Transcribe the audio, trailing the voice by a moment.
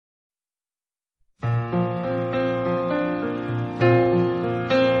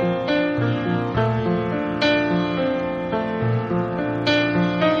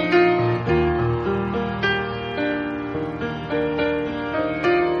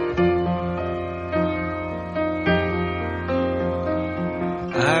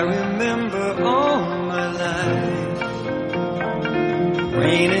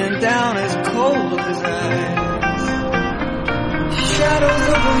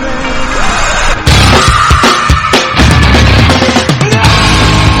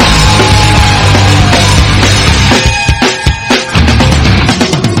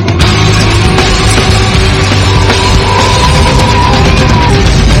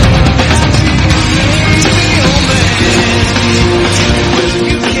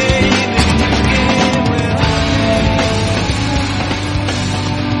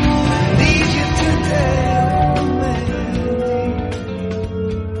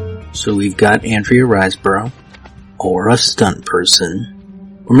So we've got Andrea Riseborough, or a stunt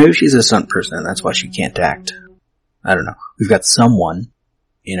person. Or maybe she's a stunt person and that's why she can't act. I don't know. We've got someone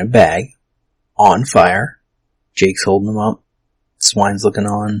in a bag, on fire. Jake's holding them up. Swine's looking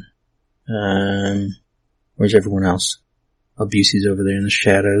on. Where's everyone else? Busey's over there in the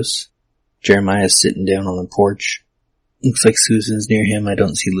shadows. Jeremiah's sitting down on the porch. Looks like Susan's near him. I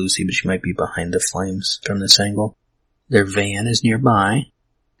don't see Lucy, but she might be behind the flames from this angle. Their van is nearby.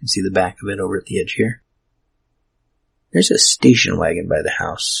 You can see the back of it over at the edge here. There's a station wagon by the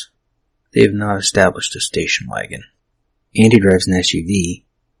house. They have not established a station wagon. Andy drives an SUV.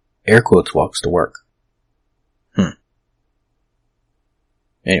 Air quotes walks to work.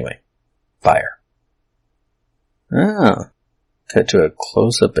 Anyway, fire. Oh. Cut to a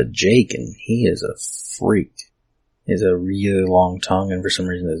close-up of Jake, and he is a freak. He has a really long tongue, and for some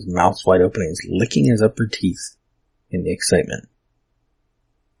reason his mouth's wide open, and he's licking his upper teeth in the excitement.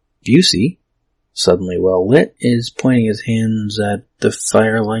 Busey, suddenly well lit, is pointing his hands at the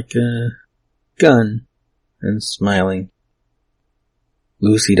fire like a gun, and smiling.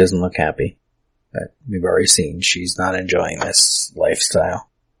 Lucy doesn't look happy, but we've already seen she's not enjoying this lifestyle.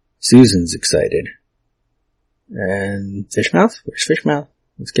 Susan's excited. And Fishmouth? Where's Fishmouth?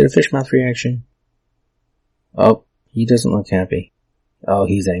 Let's get a Fishmouth reaction. Oh, he doesn't look happy. Oh,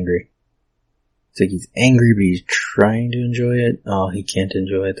 he's angry. It's like he's angry, but he's trying to enjoy it. Oh, he can't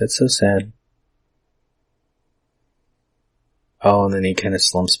enjoy it. That's so sad. Oh, and then he kind of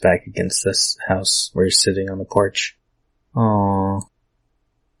slumps back against this house where he's sitting on the porch. Aww.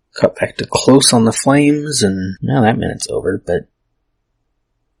 Cut back to close on the flames, and now that minute's over, but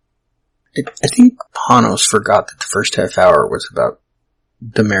I think Panos forgot that the first half hour was about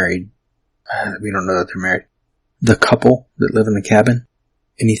the married, we don't know that they're married, the couple that live in the cabin,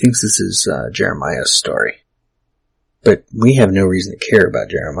 and he thinks this is Jeremiah's story. But we have no reason to care about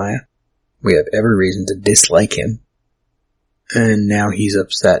Jeremiah. We have every reason to dislike him. And now he's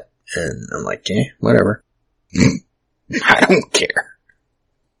upset, and I'm like, whatever. I don't care.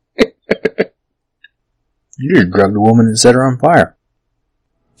 You just drugged a woman and set her on fire.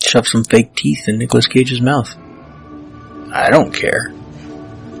 Shove some fake teeth in Nicolas Cage's mouth. I don't care.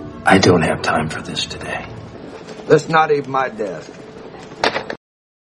 I don't have time for this today. That's not even my desk.